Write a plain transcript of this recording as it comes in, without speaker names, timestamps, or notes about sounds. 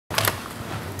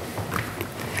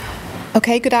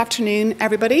Okay, good afternoon,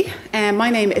 everybody. My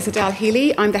name is Adele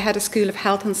Healy. I'm the Head of School of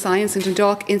Health and Science in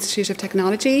Dundalk Institute of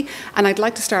Technology, and I'd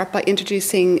like to start by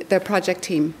introducing the project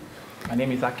team. My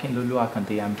name is Akin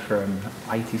Luluakanti. I'm from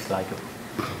IT Sligo.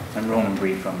 I'm Ronan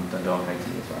Bree from Dundalk IT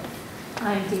as well.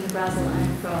 I'm Dina Brazel.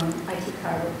 I'm from IT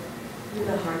Carlow.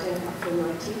 Lula Harding from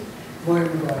IT. Warren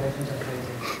McGuire from Dundalk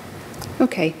IT.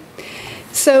 Okay.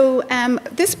 So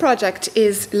this project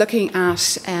is looking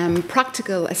at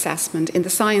practical assessment in the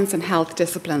science and health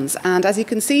disciplines. And as you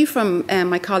can see from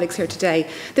my colleagues here today,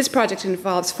 this project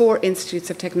involves 4 institutes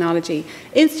of technology.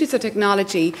 Institutes of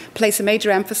technology place a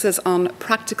major emphasis on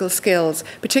practical skills,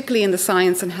 particularly in the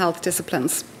science and health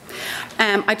disciplines.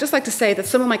 I'd just like to say that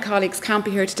some of my colleagues can't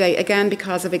be here today, again,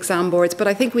 because of exam boards, but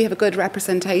I think we have a good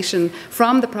representation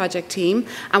from the project team,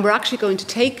 and we're actually going to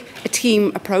take a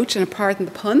team approach, and pardon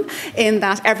the pun, in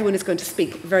that everyone is going to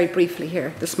speak very briefly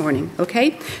here this morning,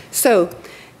 okay? So,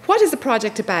 what is the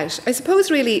project about? I suppose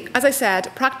really, as I said,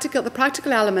 the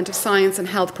practical element of science and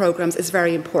health programmes is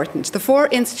very important. The 4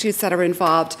 institutes that are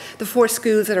involved, the 4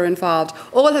 schools that are involved,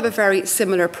 all have a very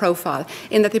similar profile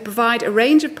in that they provide a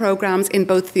range of programmes in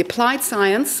both the applied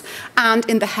science and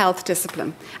in the health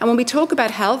discipline. And when we talk about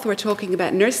health, we're talking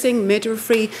about nursing,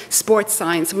 midwifery, sports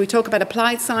science. When we talk about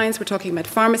applied science, we're talking about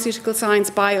pharmaceutical science,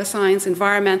 bioscience,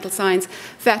 environmental science,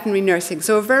 veterinary nursing.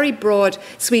 So a very broad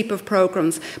sweep of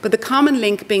programmes, but the common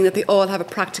link being that they all have a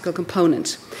practical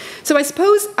component. So I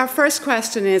suppose our first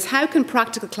question is, how can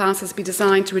practical classes be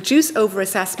designed to reduce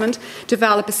over-assessment,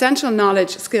 develop essential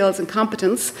knowledge, skills and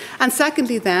competence? And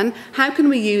secondly then, how can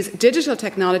we use digital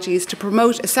technologies to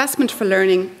promote assessment for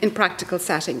learning in practical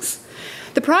settings?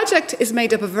 The project is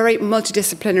made up of a very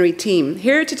multidisciplinary team.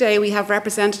 Here today we have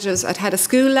representatives at head of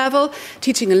school level,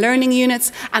 teaching and learning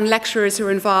units, and lecturers who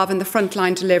are involved in the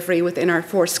frontline delivery within our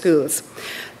 4 schools.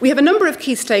 We have a number of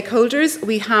key stakeholders.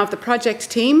 We have the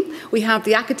project team, we have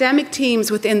the academic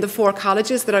teams within the 4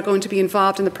 colleges that are going to be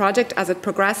involved in the project as it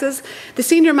progresses. The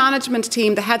senior management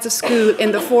team, the heads of school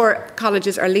in the 4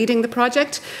 colleges are leading the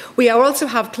project. We also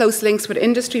have close links with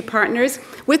industry partners,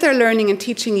 with our learning and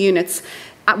teaching units,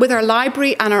 with our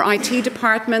library and our IT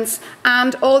departments,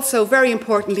 and also, very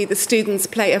importantly, the students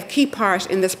play a key part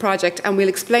in this project, and we'll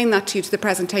explain that to you to the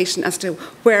presentation as to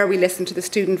where we listen to the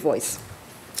student voice.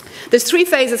 There's 3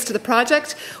 phases to the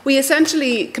project. We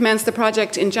essentially commenced the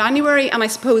project in January, and I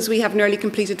suppose we have nearly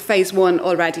completed phase 1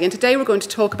 already. And today we're going to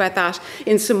talk about that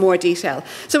in some more detail.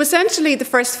 So essentially the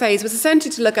first phase was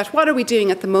essentially to look at what are we doing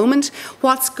at the moment,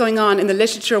 what's going on in the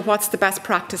literature, what's the best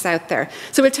practice out there.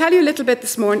 So we'll tell you a little bit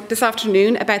this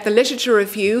afternoon about the literature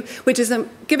review, which is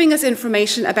giving us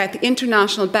information about the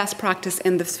international best practice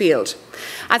in this field.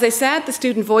 As I said, the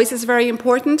student voice is very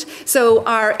important. So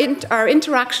our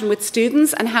interaction with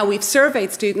students and how we've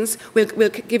surveyed students will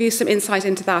give you some insight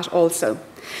into that also.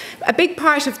 A big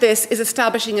part of this is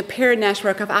establishing a peer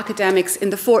network of academics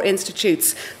in the 4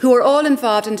 institutes who are all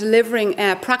involved in delivering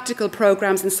practical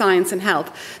programmes in science and health.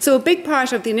 So a big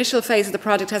part of the initial phase of the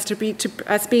project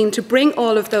has been to bring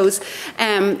all of those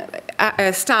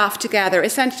staff together,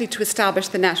 essentially to establish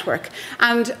the network.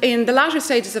 And in the latter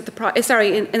stages of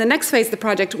the in the next phase of the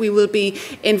project, we will be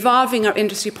involving our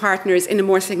industry partners in a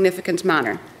more significant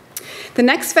manner. The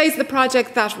next phase of the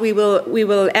project that we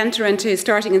will enter into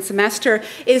starting in semester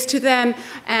is to then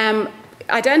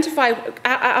identify,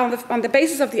 on the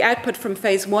basis of the output from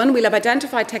phase 1, we'll have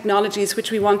identified technologies which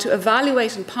we want to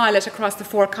evaluate and pilot across the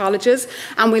 4 colleges,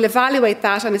 and we'll evaluate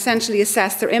that and essentially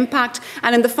assess their impact.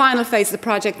 And in the final phase of the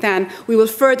project then, we will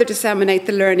further disseminate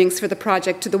the learnings for the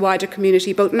project to the wider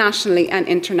community, both nationally and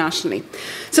internationally.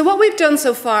 So what we've done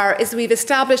so far is we've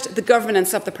established the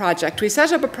governance of the project. We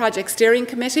set up a project steering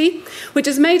committee, which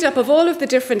is made up of all of the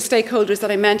different stakeholders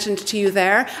that I mentioned to you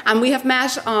there, and we have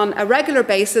met on a regular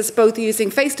basis, both using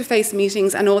face-to-face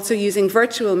meetings and also using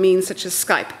virtual means such as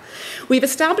Skype. We've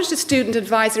established a student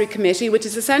advisory committee, which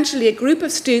is essentially a group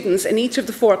of students in each of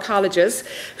the 4 colleges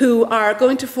who are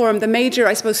going to form the major,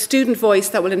 I suppose, student voice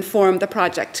that will inform the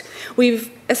project. We've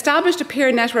established a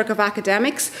peer network of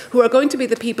academics who are going to be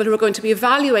the people who are going to be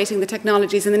evaluating the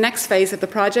technologies in the next phase of the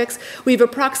projects. We've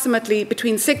approximately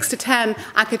between 6 to 10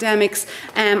 academics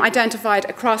identified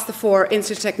across the 4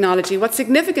 institutes of technology. What's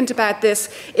significant about this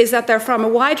is that they're from a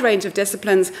wide range of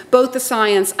disciplines, both the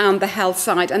science and the health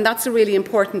side, and that's a really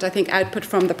important, I think, output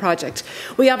from the project.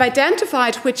 We have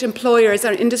identified which employers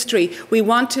or industry we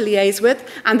want to liaise with,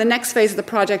 and the next phase of the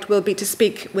project will be to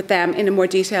speak with them in a more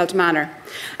detailed manner.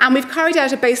 And we've carried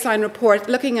out a baseline report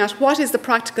looking at what is the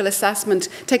practical assessment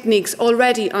techniques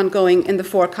already ongoing in the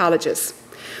 4 colleges.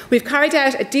 We've carried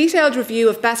out a detailed review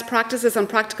of best practices on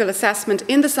practical assessment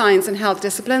in the science and health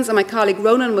disciplines, and my colleague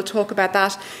Ronan will talk about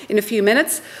that in a few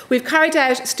minutes. We've carried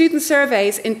out student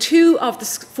surveys in 2 of the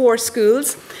 4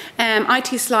 schools,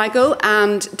 IT Sligo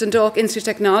and Dundalk Institute of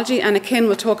Technology, and Akin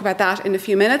will talk about that in a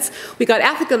few minutes. We got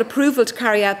ethical approval to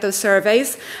carry out those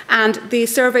surveys, and the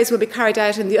surveys will be carried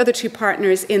out in the other 2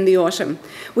 partners in the autumn.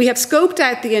 We have scoped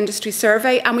out the industry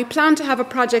survey, and we plan to have a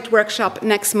project workshop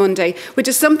next Monday, which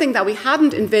is something that we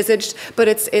hadn't envisaged, but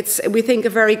it's we think, a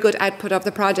very good output of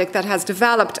the project that has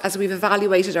developed as we've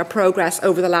evaluated our progress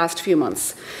over the last few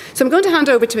months. So I'm going to hand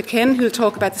over to Akin, who will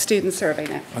talk about the student survey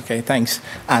now. Okay, thanks.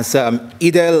 As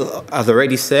Edel has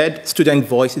already said, student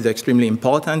voice is extremely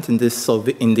important in this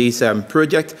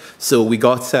project. So we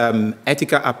got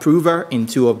ethical approval in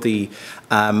 2 of the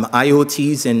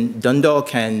IoTs in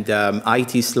Dundalk and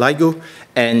IT Sligo,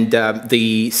 and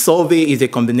the survey is a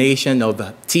combination of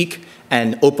TIC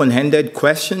and open-ended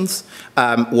questions.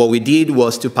 What we did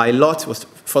was to pilot,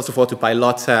 first of all, to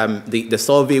pilot the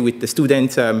survey with the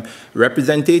student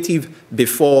representative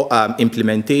before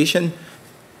implementation.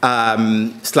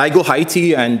 Sligo IT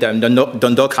and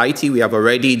Dundalk IT, we have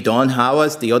already done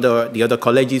ours. The other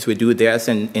colleges will do theirs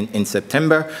in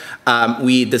September.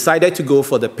 We decided to go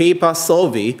for the paper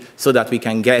survey so that we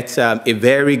can get a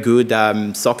very good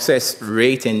success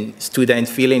rate in students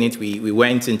feeling it. We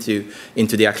went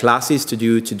into their classes to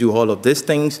do all of these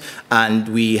things, and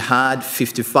we had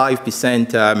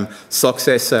 55%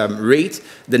 success rate.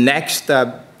 The next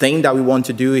thing that we want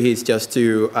to do is just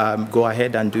to go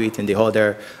ahead and do it in the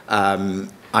other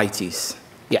ITs.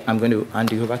 Yeah, I'm going to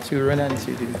hand you over to Renan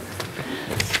to do.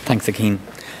 Thanks, Akin.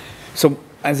 So,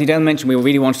 as Edel mentioned, we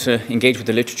really wanted to engage with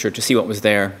the literature to see what was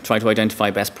there, try to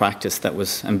identify best practice that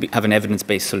was, and have an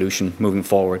evidence-based solution moving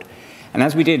forward. And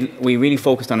as we did, we really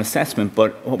focused on assessment,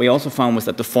 but what we also found was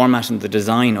that the format and the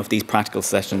design of these practical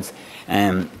sessions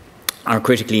are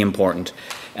critically important.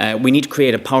 We need to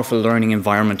create a powerful learning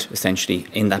environment, essentially,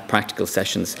 in that practical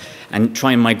sessions, and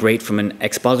try and migrate from an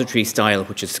expository style,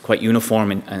 which is quite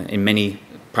uniform in many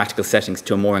practical settings,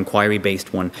 to a more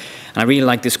inquiry-based one. And I really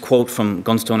like this quote from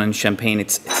Gunstone and Champagne.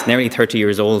 It's nearly 30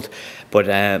 years old, but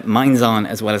minds-on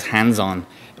as well as hands-on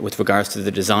with regards to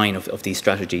the design of these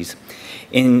strategies.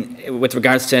 With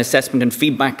regards to assessment and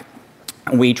feedback,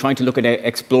 we tried to look at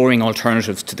exploring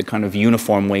alternatives to the kind of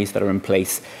uniform ways that are in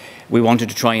place. We wanted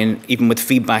to try and, even with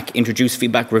feedback, introduce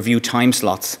feedback review time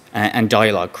slots and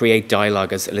dialogue, create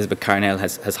dialogue, as Elizabeth Carnell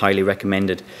has highly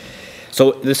recommended.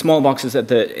 So the small boxes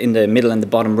in the middle and the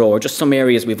bottom row are just some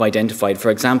areas we've identified.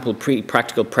 For example,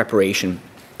 practical preparation,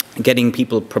 getting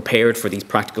people prepared for these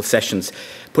practical sessions,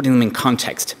 putting them in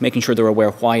context, making sure they're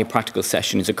aware why a practical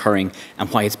session is occurring and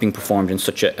why it's being performed in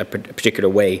such a particular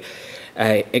way.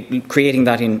 Creating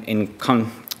that in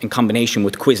combination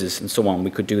with quizzes and so on. We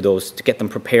could do those to get them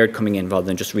prepared coming in rather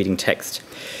than just reading text.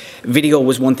 Video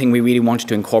was one thing we really wanted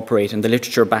to incorporate, and the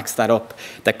literature backs that up,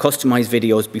 that customized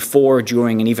videos before,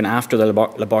 during, and even after the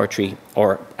laboratory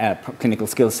or clinical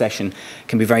skills session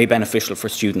can be very beneficial for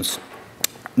students.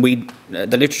 The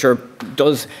literature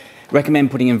does recommend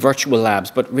putting in virtual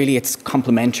labs, but really it's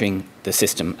complementing the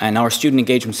system. And our student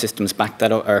engagement systems back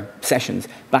that up, or sessions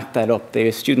back that up.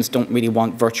 The students don't really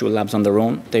want virtual labs on their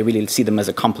own. They really see them as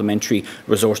a complementary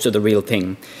resource to the real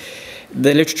thing.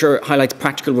 The literature highlights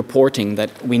practical reporting,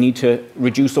 that we need to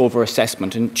reduce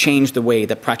over-assessment and change the way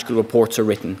that practical reports are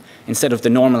written. Instead of the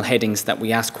normal headings, that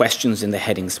we ask questions in the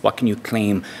headings. What can you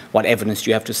claim? What evidence do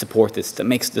you have to support this? That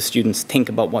makes the students think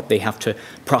about what they have to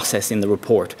process in the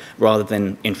report, rather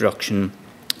than introduction,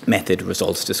 method,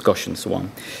 results, discussion, so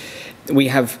on. We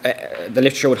have, the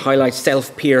literature would highlight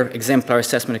self-peer exemplar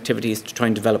assessment activities to try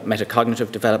and develop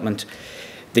metacognitive development.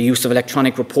 The use of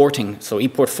electronic reporting, so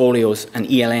e-portfolios and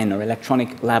ELN, or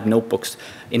electronic lab notebooks,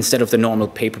 instead of the normal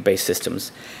paper-based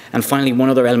systems. And finally, one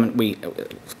other element we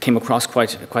came across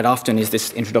quite often is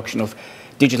this introduction of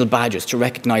digital badges to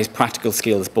recognise practical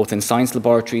skills, both in science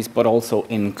laboratories but also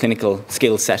in clinical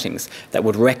skills settings, that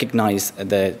would recognise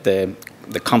the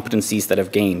competencies that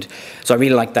have gained. So I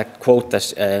really like that quote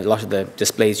that a lot of the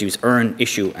displays use: earn,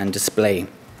 issue and display.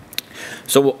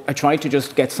 So I tried to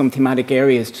just get some thematic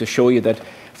areas to show you that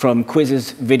from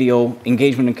quizzes, video,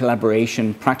 engagement and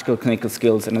collaboration, practical clinical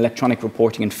skills, and electronic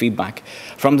reporting and feedback,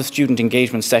 from the student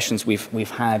engagement sessions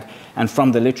we've had, and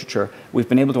from the literature, we've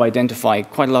been able to identify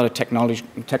quite a lot of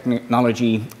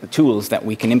technology tools that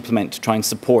we can implement to try and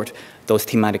support those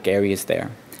thematic areas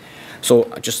there.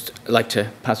 So I'd just like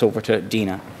to pass over to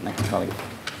Dina, next colleague.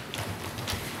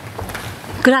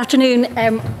 Good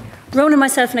afternoon. Ronan,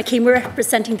 myself and Akeem, we're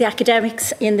representing the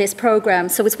academics in this programme,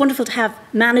 so it's wonderful to have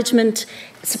management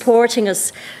supporting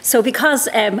us. So because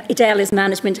Edel is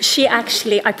management,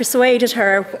 I persuaded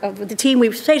her, the team, we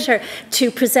persuaded her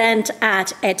to present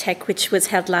at EdTech, which was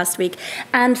held last week.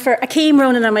 And for Akeem,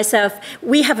 Ronan and myself,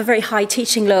 we have a very high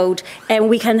teaching load, and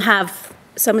we can have,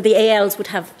 some of the ALs would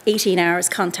have 18 hours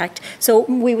contact, so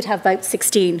we would have about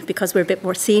 16 because we're a bit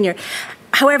more senior.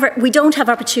 However, we don't have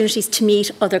opportunities to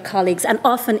meet other colleagues, and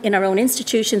often in our own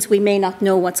institutions we may not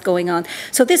know what's going on.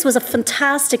 So this was a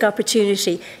fantastic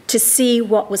opportunity to see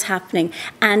what was happening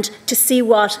and to see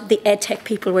what the EdTech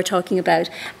people were talking about.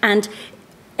 And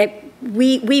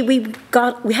we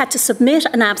had to submit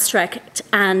an abstract,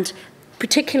 and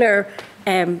particular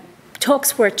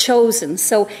talks were chosen,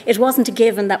 so it wasn't a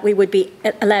given that we would be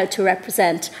allowed to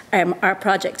represent our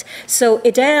project. So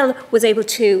Edel was able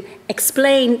to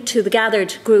explain to the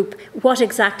gathered group what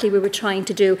exactly we were trying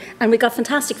to do, and we got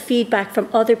fantastic feedback from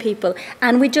other people,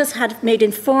 and we just had made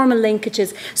informal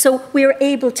linkages, so we were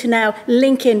able to now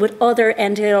link in with other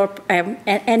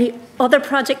any other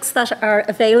projects that are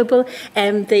available.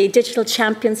 The digital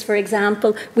champions, for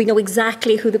example, we know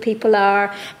exactly who the people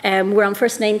are. We're on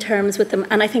first name terms with them,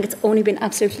 and I think it's only been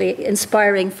absolutely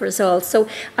inspiring for us all. So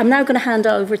I'm now going to hand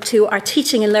over to our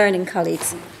teaching and learning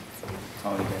colleagues.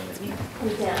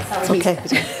 Okay.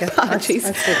 Apologies.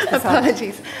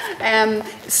 Apologies.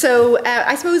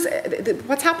 I suppose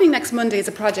what's happening next Monday is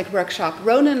a project workshop.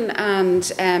 Ronan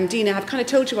and Dina have kind of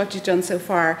told you what you've done so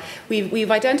far. We've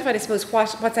identified, I suppose,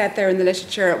 what's out there in the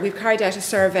literature. We've carried out a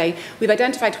survey. We've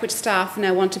identified which staff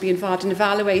now want to be involved in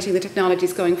evaluating the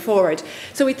technologies going forward.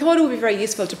 So we thought it would be very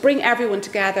useful to bring everyone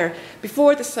together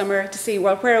before the summer to see,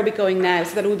 well, where are we going now,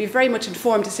 so that it would be a very much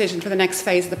informed decision for the next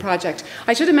phase of the project.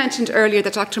 I should have mentioned earlier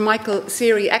that Dr. Michael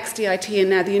Siri, ex-DIT and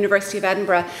now the University of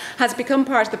Edinburgh, has become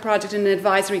part of the project in an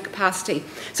advisory capacity.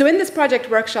 So in this project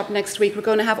workshop next week, we're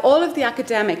going to have all of the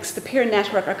academics, the peer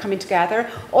network are coming together,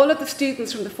 all of the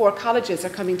students from the 4 colleges are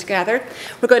coming together.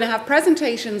 We're going to have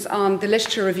presentations on the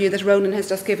literature review that Ronan has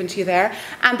just given to you there,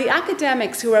 and the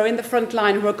academics who are in the front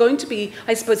line, who are going to be,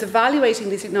 I suppose, evaluating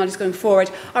these technologies going forward,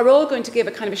 are all going to give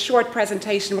a kind of a short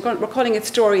presentation. We're calling it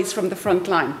Stories from the Front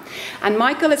Line. And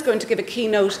Michael is going to give a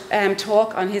keynote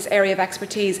talk on his area of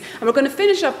expertise, and we're going to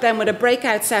finish up then with a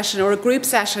breakout session or a group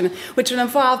session which will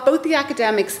involve both the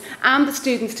academics and the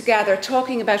students together,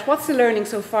 talking about what's the learning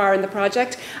so far in the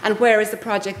project and where is the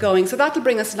project going. So that'll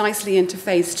bring us nicely into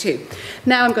phase 2.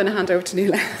 Now I'm going to hand over to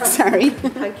Nuala. Sorry.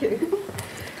 Thank you.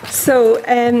 So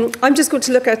I'm just going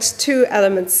to look at 2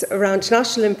 elements around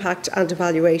national impact and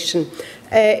evaluation.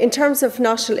 In terms of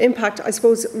national impact, I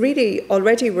suppose really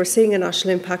already we're seeing a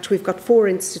national impact. We've got 4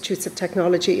 institutes of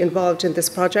technology involved in this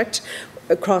project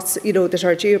across, that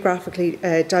are geographically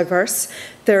diverse.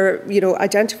 They're,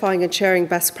 identifying and sharing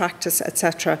best practice,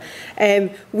 etc.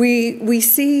 We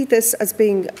see this as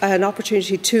being an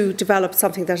opportunity to develop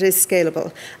something that is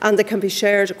scalable and that can be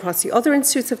shared across the other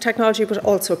institutes of technology, but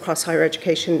also across higher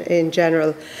education in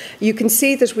general. You can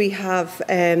see that we have,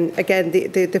 again,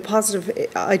 the positive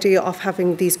idea of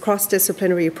having these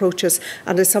cross-disciplinary approaches,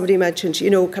 and as somebody mentioned,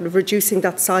 kind of reducing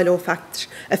that silo effect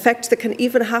that can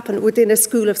even happen within a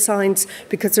school of science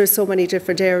because there's so many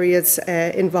different areas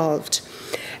involved.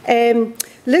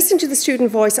 Listen to the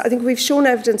student voice. I think we've shown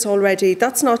evidence already.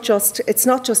 It's not just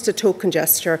a token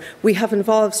gesture. We have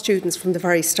involved students from the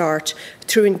very start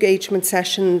through engagement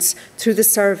sessions, through the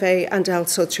survey, and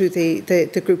also through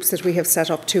the groups that we have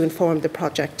set up to inform the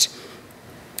project.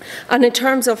 And in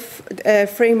terms of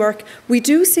framework, we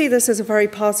do see this as a very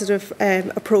positive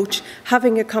approach,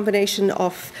 having a combination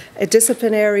of a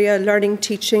discipline area, learning,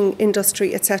 teaching,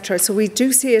 industry, etc. So we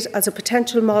do see it as a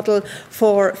potential model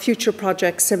for future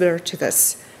projects similar to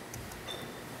this.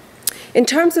 In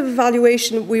terms of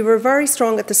evaluation, we were very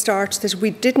strong at the start that we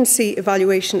didn't see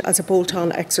evaluation as a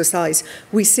bolt-on exercise.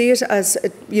 We see it as,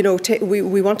 we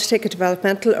want to take a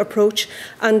developmental approach,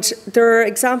 and there are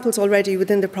examples already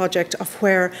within the project of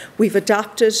where we've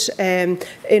adapted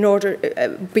in order,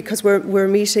 because we're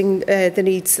meeting the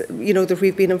needs, that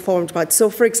we've been informed about. So,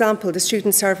 for example, the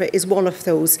student survey is one of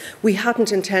those. We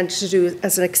hadn't intended to do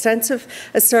as an extensive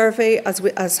a survey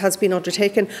as has been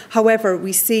undertaken. However,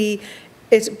 we see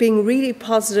it being really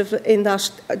positive in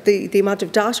that the amount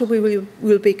of data we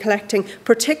will be collecting,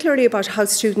 particularly about how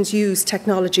students use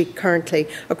technology currently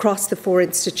across the 4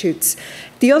 institutes.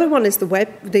 The other one is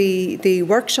the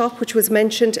workshop, which was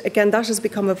mentioned. Again, that has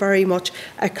become a very much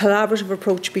a collaborative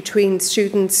approach between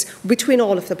students, between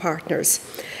all of the partners.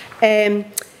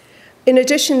 In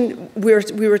addition, we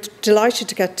were delighted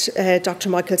to get Dr.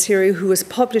 Michael Siri, who has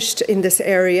published in this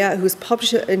area, who has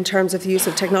published in terms of the use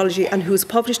of technology, and who has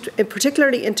published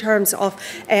particularly in terms of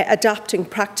adapting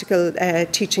practical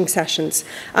teaching sessions.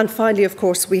 And finally, of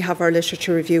course, we have our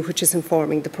literature review, which is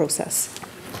informing the process.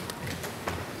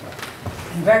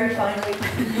 Very finally,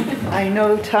 I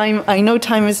know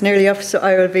time is nearly up, so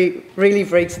I will be really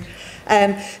brief.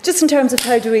 Just in terms of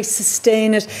how do we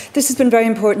sustain it, this has been very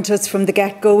important to us from the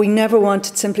get-go. We never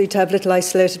wanted simply to have little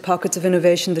isolated pockets of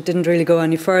innovation that didn't really go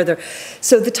any further.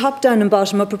 So the top-down and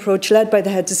bottom-up approach led by the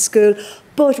heads of school,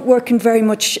 but working very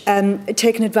much,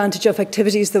 taking advantage of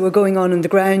activities that were going on the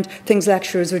ground, things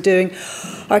lecturers were doing,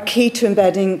 are key to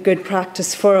embedding good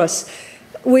practice for us.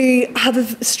 We have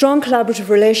a strong collaborative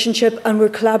relationship, and we're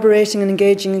collaborating and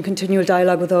engaging in continual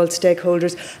dialogue with all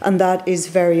stakeholders, and that is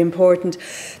very important.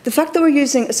 The fact that we're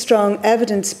using a strong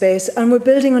evidence base and we're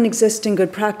building on existing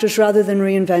good practice rather than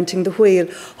reinventing the wheel,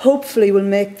 hopefully will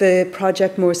make the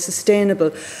project more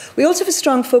sustainable. We also have a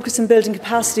strong focus on building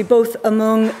capacity both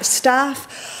among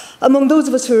staff, among those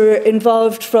of us who are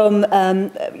involved from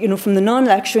the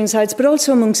non-lecturing sides, but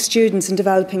also among students in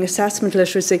developing assessment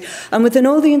literacy. And within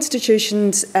all the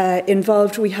institutions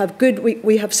involved, we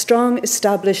have strong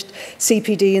established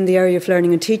CPD in the area of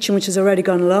learning and teaching, which has already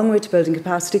gone a long way to building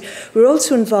capacity. We're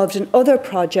also involved in other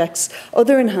projects,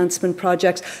 other enhancement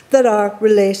projects that are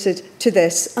related to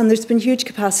this. And there's been huge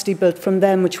capacity built from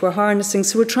them, which we're harnessing.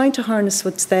 So we're trying to harness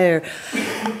what's there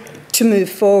to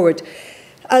move forward.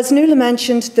 As Nuala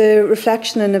mentioned, the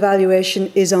reflection and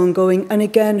evaluation is ongoing, and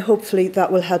again, hopefully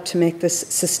that will help to make this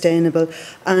sustainable.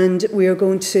 And we are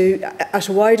going to, at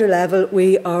a wider level,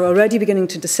 we are already beginning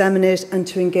to disseminate and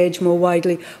to engage more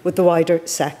widely with the wider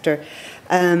sector.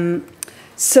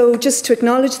 So just to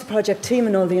acknowledge the project team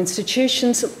and all the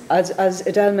institutions, as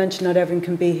Adele mentioned, not everyone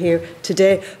can be here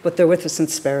today, but they're with us in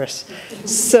spirit.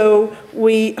 So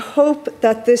we hope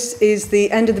that this is the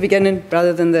end of the beginning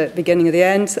rather than the beginning of the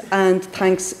end, and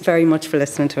thanks very much for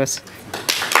listening to us.